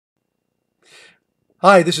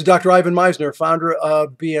Hi, this is Dr. Ivan Misner, founder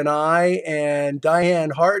of BNI, and Diane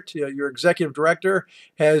Hart, your executive director,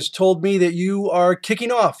 has told me that you are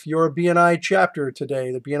kicking off your BNI chapter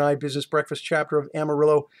today, the BNI Business Breakfast chapter of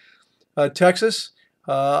Amarillo, Texas.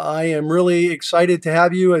 I am really excited to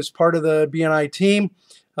have you as part of the BNI team.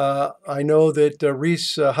 I know that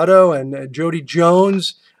Reese Hutto and Jody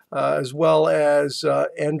Jones, as well as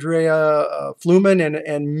Andrea Fluman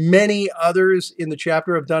and many others in the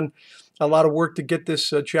chapter have done a lot of work to get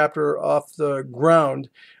this chapter off the ground.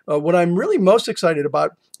 What I'm really most excited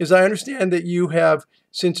about is I understand that you have,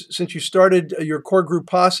 since you started your core group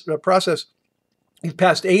process, you've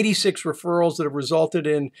passed 86 referrals that have resulted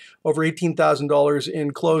in over $18,000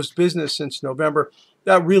 in closed business since November.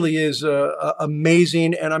 That really is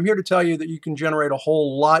amazing, and I'm here to tell you that you can generate a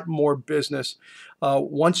whole lot more business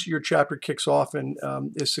once your chapter kicks off and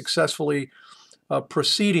is successfully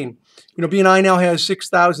proceeding. You know, BNI now has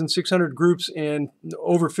 6,600 groups in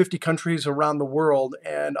over 50 countries around the world,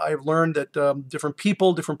 and I've learned that different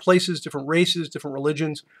people, different places, different races, different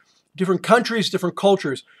religions, different countries, different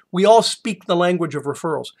cultures, we all speak the language of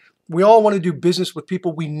referrals. We all want to do business with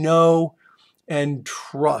people we know and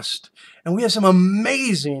trust. And we have some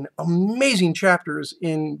amazing, amazing chapters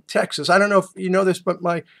in Texas. I don't know if you know this, but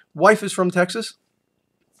my wife is from Texas,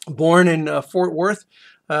 born in Fort Worth,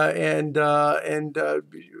 and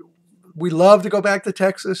we love to go back to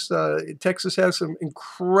Texas. Texas has some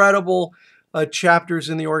incredible chapters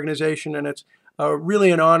in the organization, and it's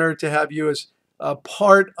really an honor to have you as a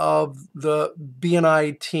part of the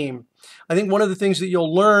BNI team. I think one of the things that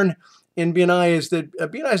you'll learn in BNI is that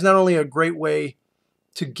BNI is not only a great way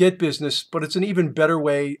to get business, but it's an even better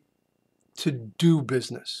way to do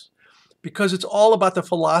business, because it's all about the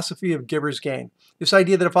philosophy of giver's gain. This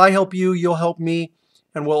idea that if I help you, you'll help me,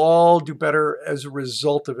 and we'll all do better as a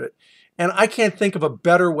result of it. And I can't think of a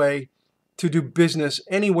better way to do business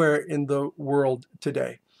anywhere in the world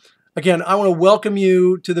today. Again, I want to welcome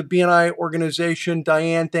you to the BNI organization.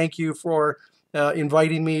 Diane, thank you for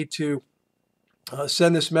inviting me to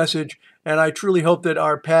send this message. And I truly hope that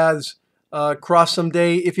our paths cross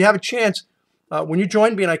someday. If you have a chance, when you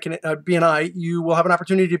join BNI, you will have an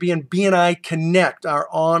opportunity to be in BNI Connect, our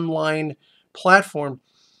online platform.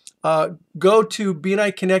 Go to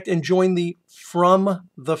BNI Connect and join the From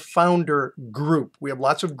the Founder group. We have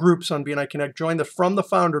lots of groups on BNI Connect. Join the From the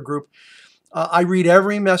Founder group. I read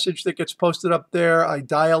every message that gets posted up there. I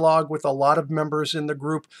dialogue with a lot of members in the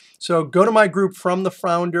group. So go to my group, From the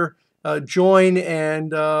Founder, join,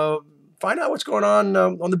 and find out what's going on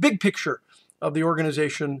the big picture of the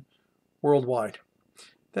organization worldwide.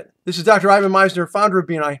 This is Dr. Ivan Misner, founder of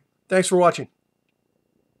BNI. Thanks for watching.